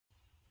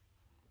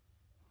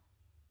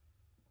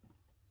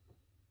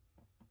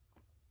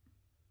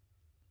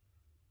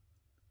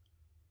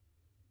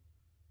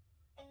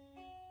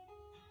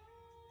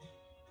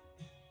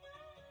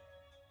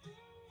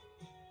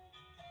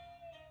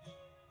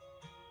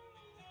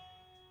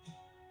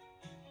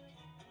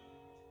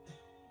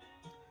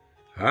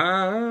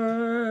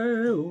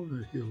High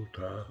on a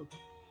hilltop,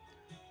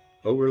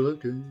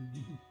 overlooking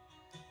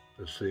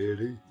the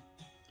city,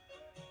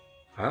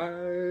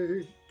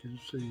 I can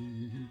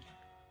see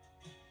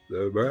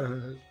the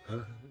bright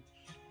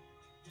lights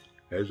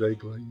as they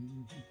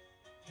gleam.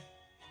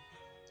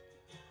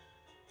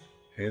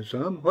 And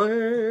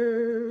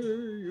somewhere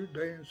you're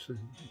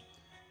dancing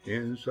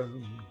in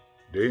some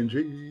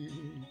dingy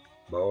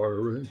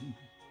barroom,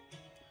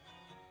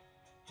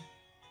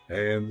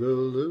 and the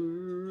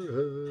lure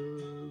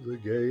of the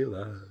gay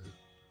life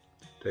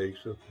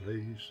takes the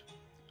place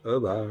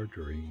of our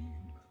dream.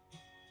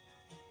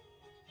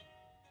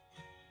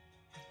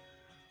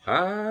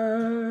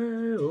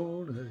 High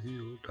on a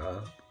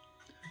hilltop,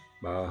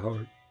 my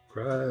heart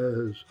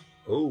cries,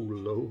 oh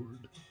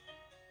Lord,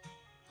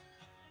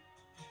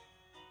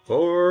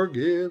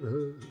 forgive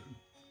her,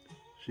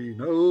 she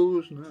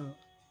knows not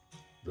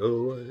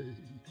the way.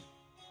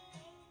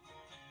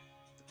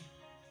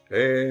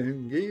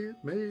 And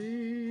give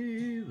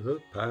me the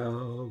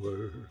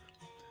power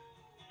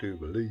to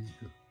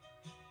believe,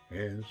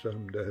 and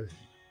someday,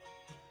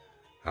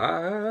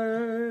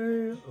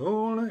 high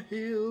on a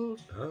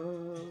hilltop,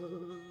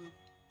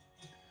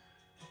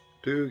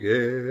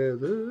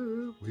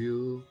 together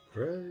we'll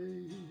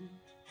pray.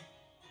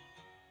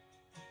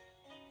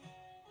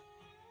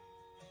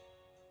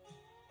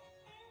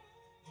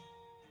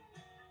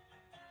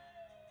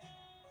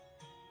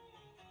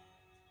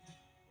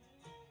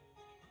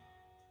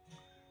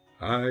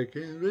 I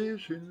can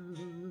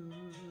vision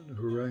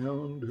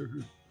around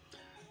her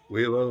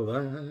with a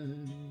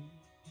line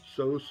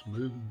so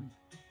smooth,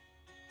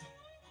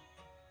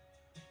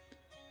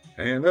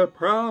 and a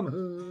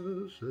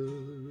promise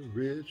of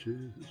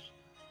riches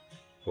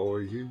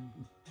for you.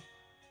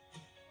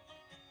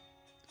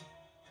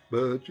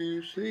 But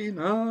you see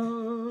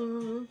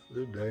not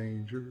the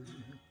danger,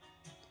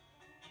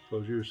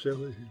 'cause you're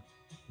silly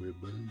with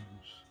booze.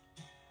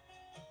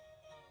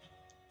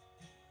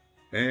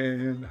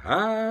 And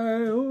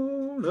high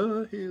on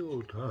a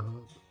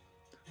hilltop,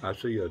 I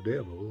see a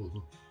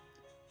devil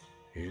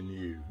in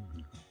you.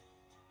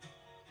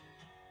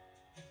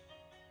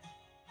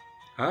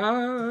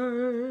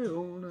 High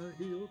on a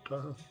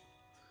hilltop,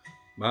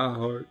 my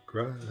heart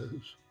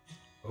cries,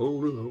 oh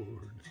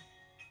Lord,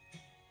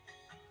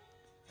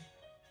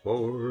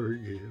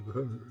 forgive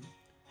her,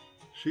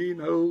 she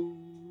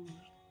knows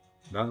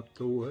not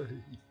the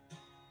way.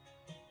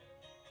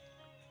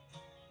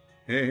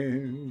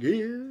 And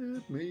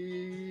give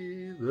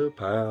me the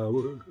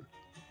power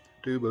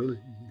to believe,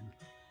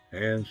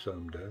 and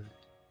someday,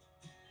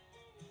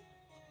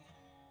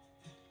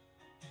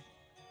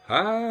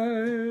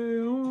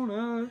 high on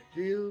a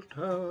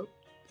hilltop,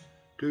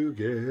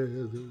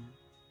 together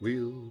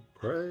we'll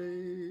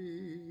pray.